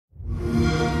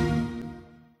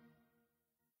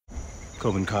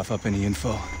Coben cough up any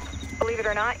info? Believe it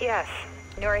or not, yes.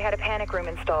 Nuri had a panic room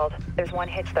installed. There's one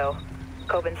hitch, though.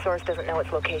 Coben's source doesn't know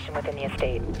its location within the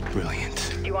estate.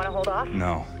 Brilliant. Do you want to hold off?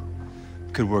 No.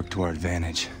 Could work to our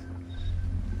advantage.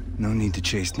 No need to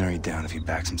chase Nuri down if he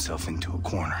backs himself into a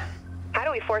corner. How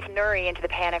do we force Nuri into the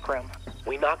panic room?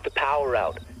 We knocked the power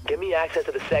out. Give me access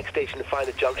to the sex station to find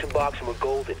the junction box and we're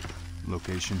golden.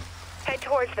 Location? Head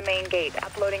towards the main gate,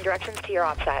 uploading directions to your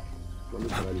OPSAT.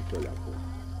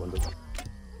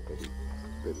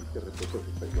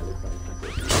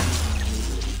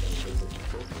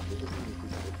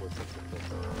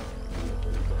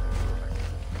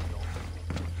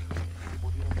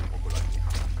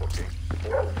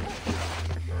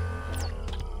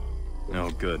 No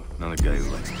good. Another guy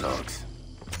who likes dogs.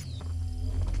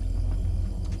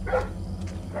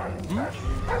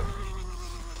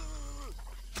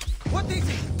 What is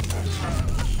it?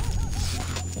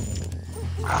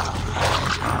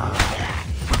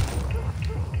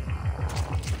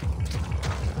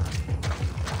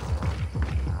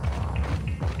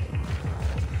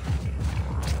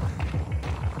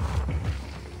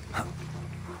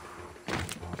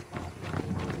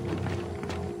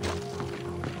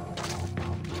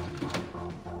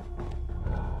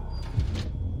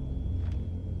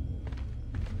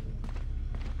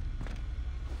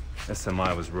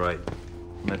 SMI was right.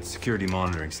 I'm at the security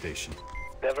monitoring station.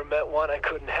 Never met one I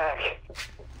couldn't hack.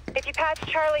 If you patch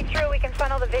Charlie through, we can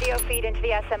funnel the video feed into the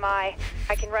SMI.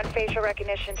 I can run facial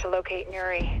recognition to locate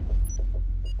Nuri.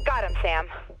 Got him, Sam.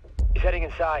 He's heading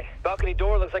inside. Balcony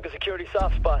door looks like a security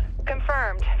soft spot.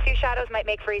 Confirmed. Few shadows might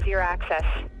make for easier access.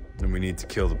 Then we need to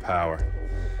kill the power.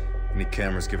 Any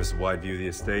cameras give us a wide view of the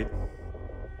estate?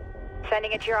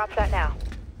 Sending it to your OPSAT now.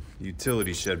 The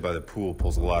utility shed by the pool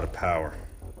pulls a lot of power.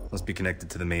 Must be connected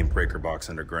to the main breaker box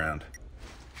underground.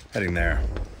 Heading there.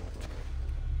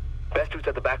 Best route's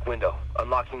at the back window.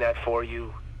 Unlocking that for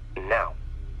you now.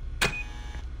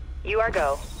 You are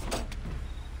go.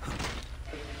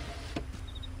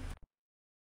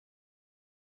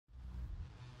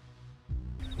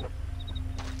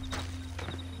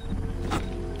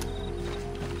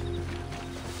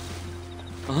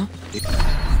 Huh?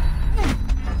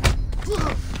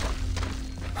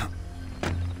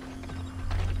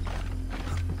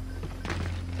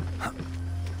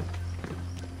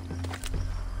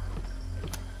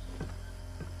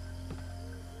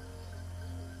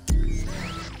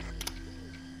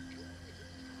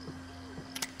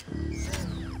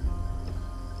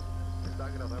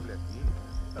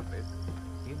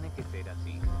 Tiene que ser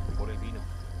así, por el vino.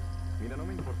 Mira, no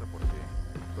me importa por qué,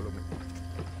 solo me...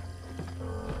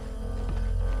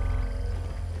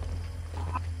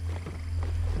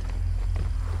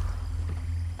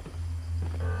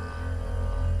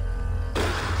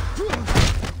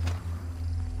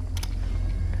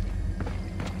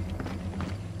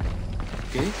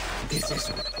 ¿Qué? ¿Qué es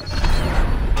eso?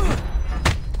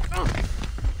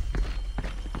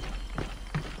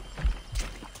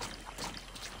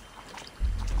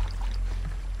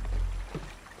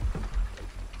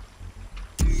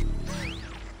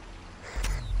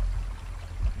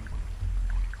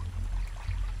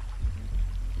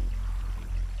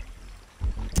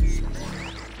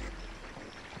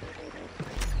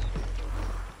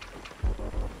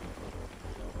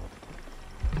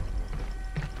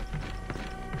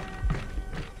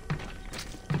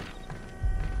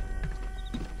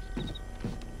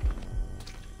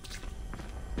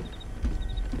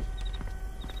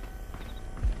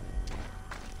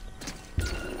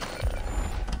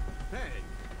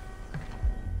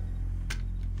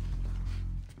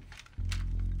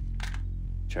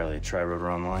 Charlie, try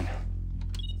rotor online.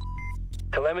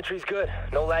 Telemetry's good.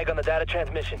 No lag on the data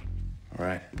transmission. All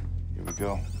right, here we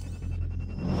go.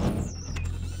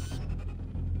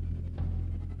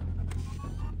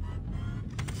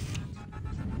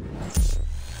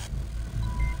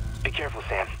 Be careful,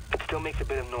 Sam. It still makes a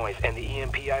bit of noise, and the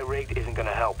EMP I rigged isn't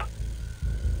gonna help.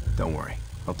 Don't worry,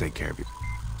 I'll take care of you.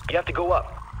 You have to go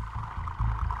up.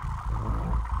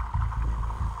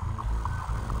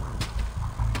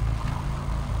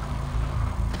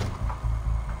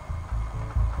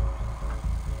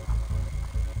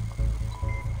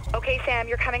 Okay, Sam,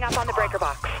 you're coming up on the breaker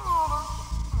box.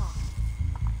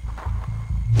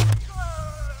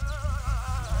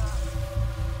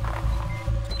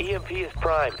 EMP is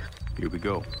primed. Here we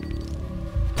go.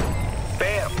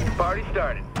 Bam! Party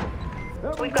started.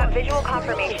 We've got visual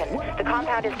confirmation. The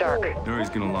compound is dark. Nuri's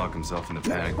gonna lock himself in the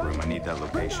panic room. I need that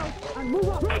location.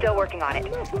 Still working on it.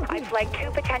 I've flagged 2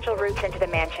 potential routes into the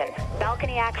mansion.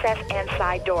 Balcony access and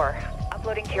side door.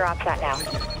 Uploading to your OPSAT now.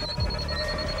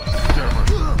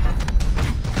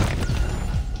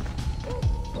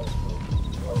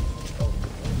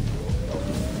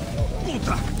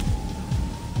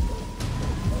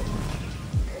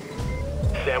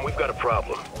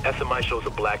 SMI shows a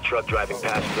black truck driving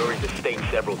past Nuri's estate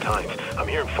several times. I'm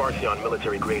hearing Farsi on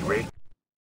military-grade radio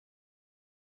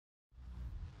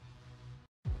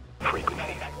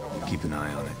frequencies. Keep an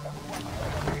eye on it.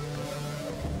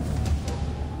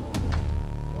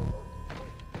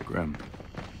 Graham,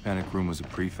 panic room was a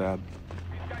prefab?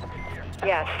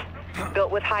 Yes.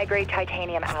 Built with high-grade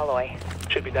titanium alloy.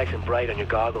 Should be nice and bright on your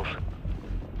goggles.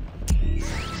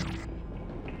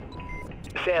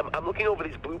 Sam, I'm looking over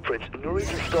these blueprints.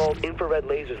 Nuri's installed infrared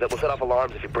lasers that will set off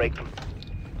alarms if you break them.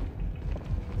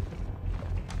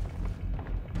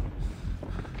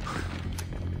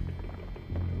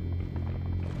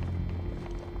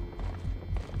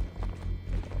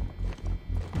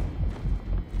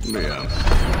 Yeah.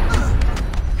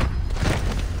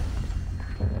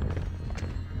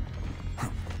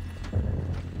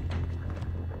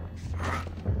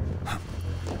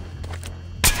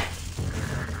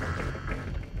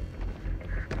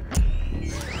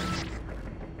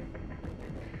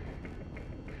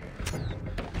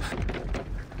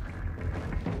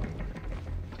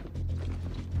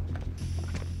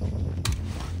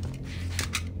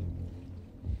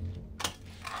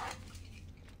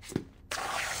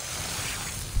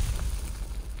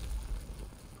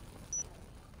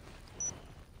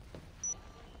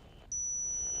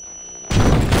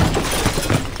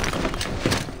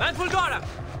 Who got him?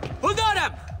 Who got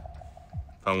him?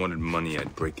 If I wanted money,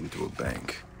 I'd break into a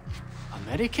bank.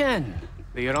 American.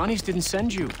 The Iranis didn't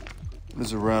send you. What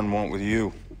does Iran want with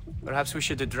you? Perhaps we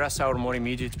should address our more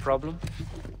immediate problem.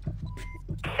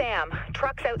 Sam,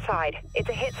 truck's outside. It's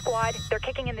a hit squad. They're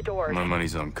kicking in the doors. My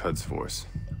money's on Cud's force.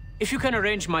 If you can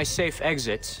arrange my safe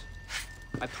exit,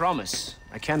 I promise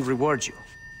I can reward you.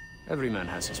 Every man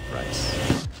has his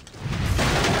price.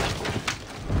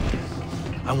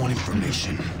 I want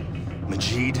information.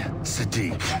 Majid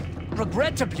Sadiq.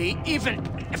 Regrettably, even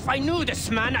if I knew this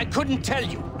man, I couldn't tell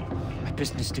you. My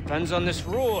business depends on this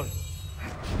rule.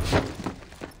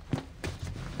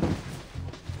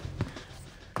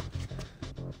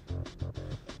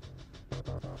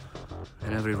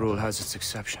 And every rule has its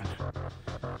exception.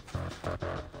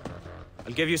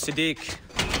 I'll give you Sadiq.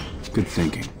 Good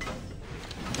thinking.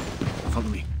 Follow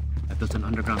me. I built an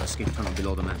underground escape tunnel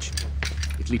below the mansion.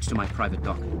 It leads to my private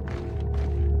dock.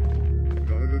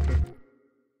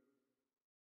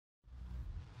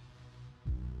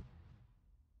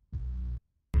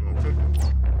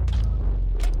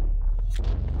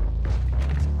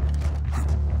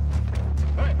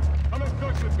 Hey, come and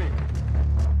cook with me.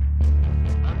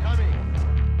 I'm coming.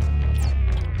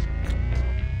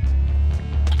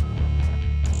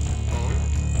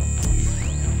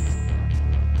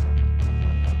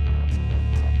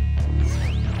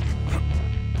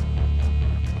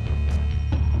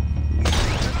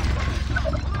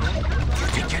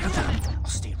 Take care of them. I'll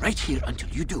stay right here until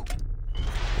you do.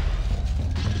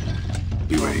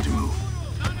 Be ready to move.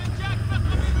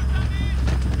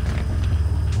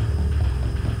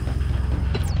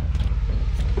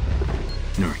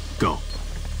 Nuri, go.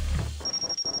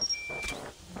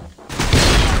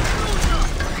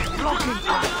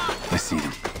 I see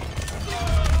him.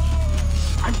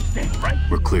 I'm staying right.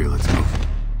 We're clear, let's move.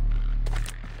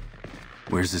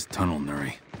 Where's this tunnel,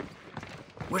 Nuri?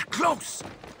 We're close.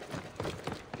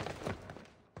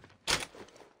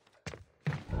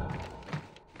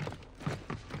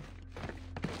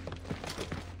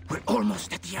 We're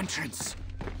almost at the entrance.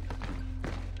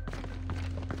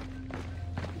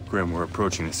 Grim, we're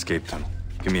approaching the escape tunnel.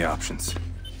 Give me options.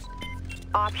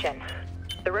 Option.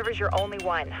 The river's your only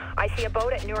one. I see a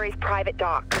boat at Nuri's private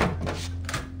dock.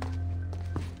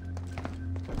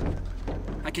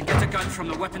 I can get a gun from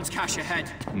the weapons cache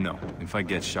ahead. No, if I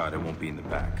get shot, it won't be in the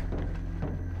back.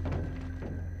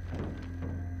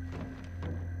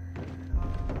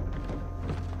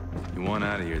 You want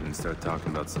out of here, then start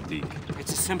talking about Sadiq.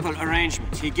 It's a simple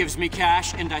arrangement. He gives me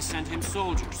cash, and I send him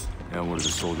soldiers. Yeah, what are the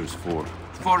soldiers for?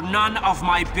 For none of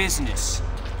my business.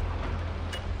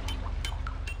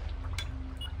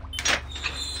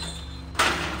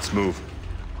 Let's move.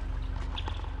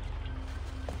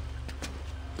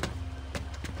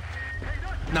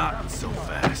 Not so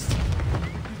fast.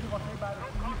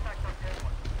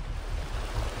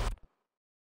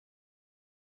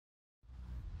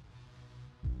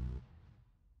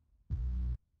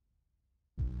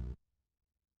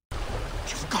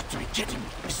 You've got to be kidding me.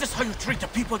 Is this how you treat the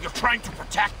people you're trying to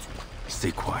protect?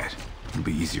 Stay quiet. It'll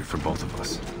be easier for both of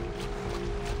us.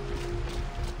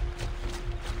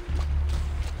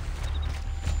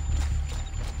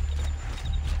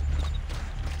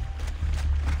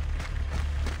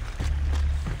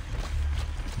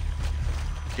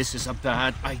 This is a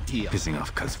bad idea. Pissing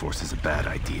off Cuz Force is a bad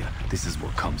idea. This is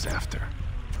what comes after.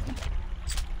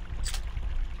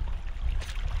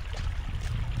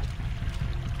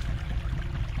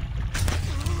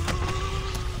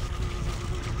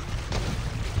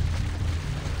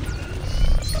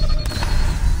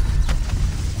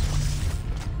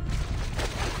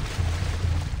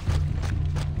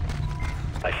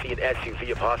 I see an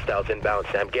SUV of hostiles inbound,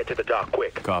 Sam. Get to the dock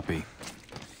quick. Copy.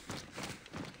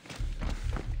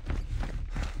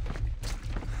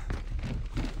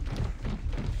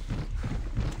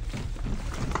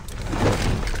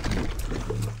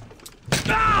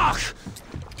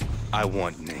 I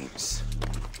want names.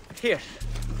 Here.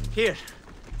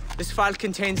 This file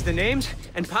contains the names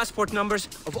and passport numbers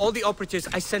of all the operatives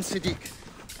I sent Sadiq.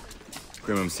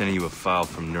 Grim, I'm sending you a file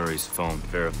from Nuri's phone.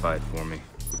 Verify it for me.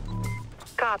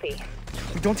 Copy.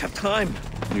 We don't have time.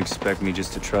 You expect me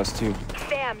just to trust you?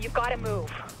 Sam, you've got to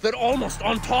move. They're almost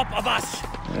on top of us.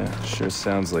 Yeah, sure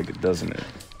sounds like it, doesn't it?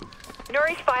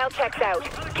 Nuri's file checks out.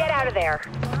 Get out of there.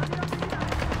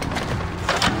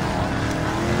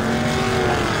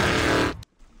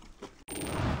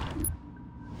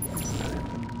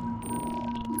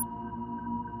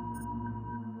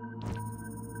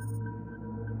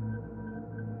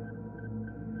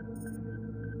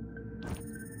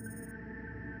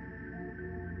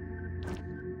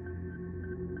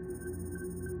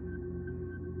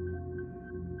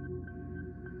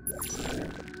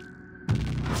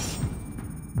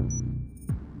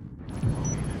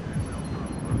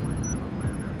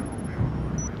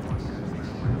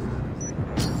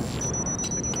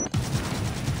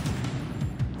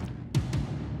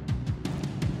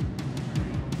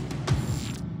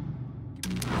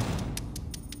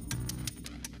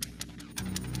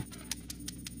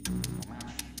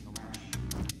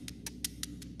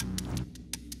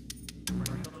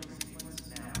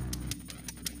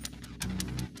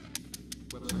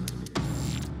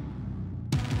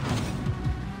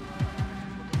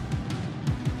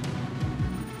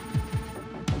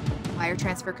 Wire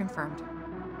transfer confirmed.